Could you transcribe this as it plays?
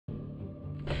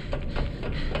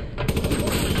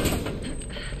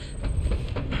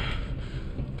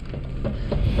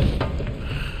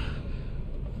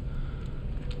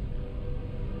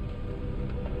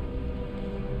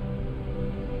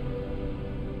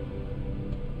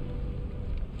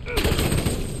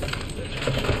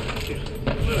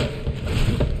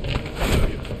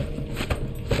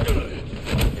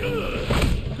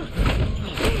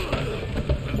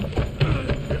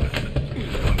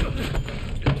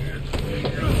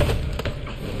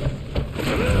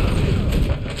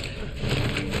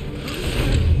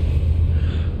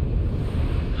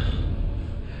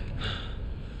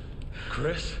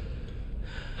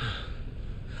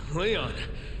Leon,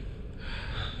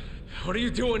 what are you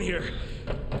doing here?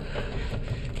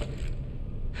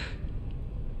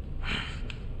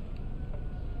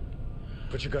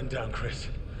 Put your gun down, Chris.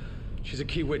 She's a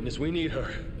key witness. We need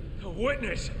her. A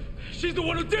witness? She's the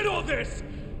one who did all this!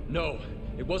 No,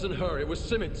 it wasn't her. It was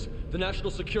Simmons, the National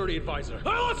Security Advisor.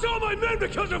 I lost all my men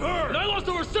because of her! And I lost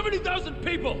over 70,000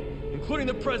 people, including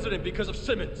the president, because of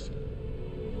Simmons.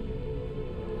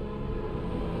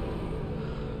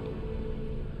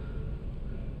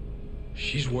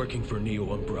 She's working for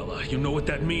Neo Umbrella. You know what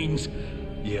that means?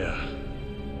 Yeah,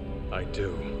 I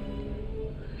do.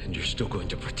 And you're still going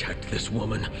to protect this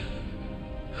woman?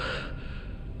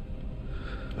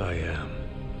 I am.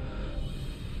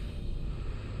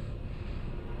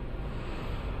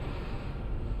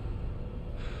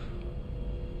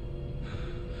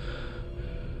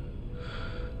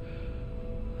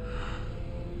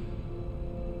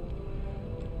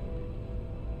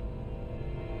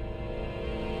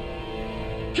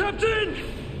 Captain!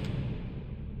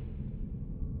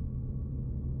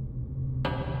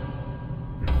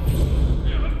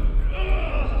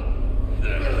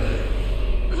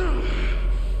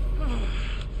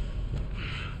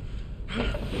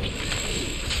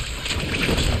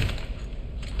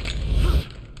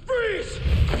 Freeze!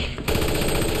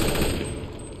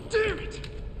 Damn it!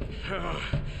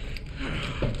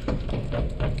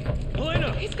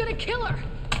 Elena! He's gonna kill her!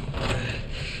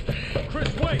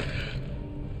 Chris, wait!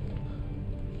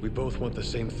 We both want the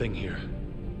same thing here.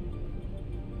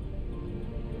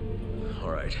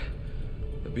 All right.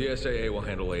 The BSAA will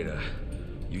handle Ada.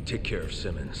 You take care of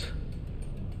Simmons.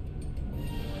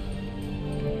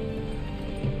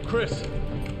 Chris!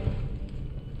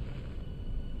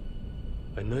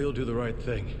 I know you'll do the right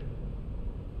thing.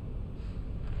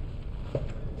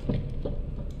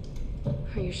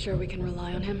 Are you sure we can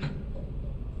rely on him?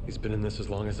 He's been in this as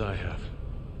long as I have.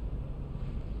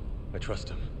 I trust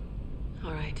him.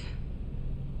 All right.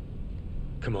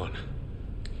 Come on.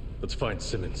 Let's find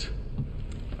Simmons.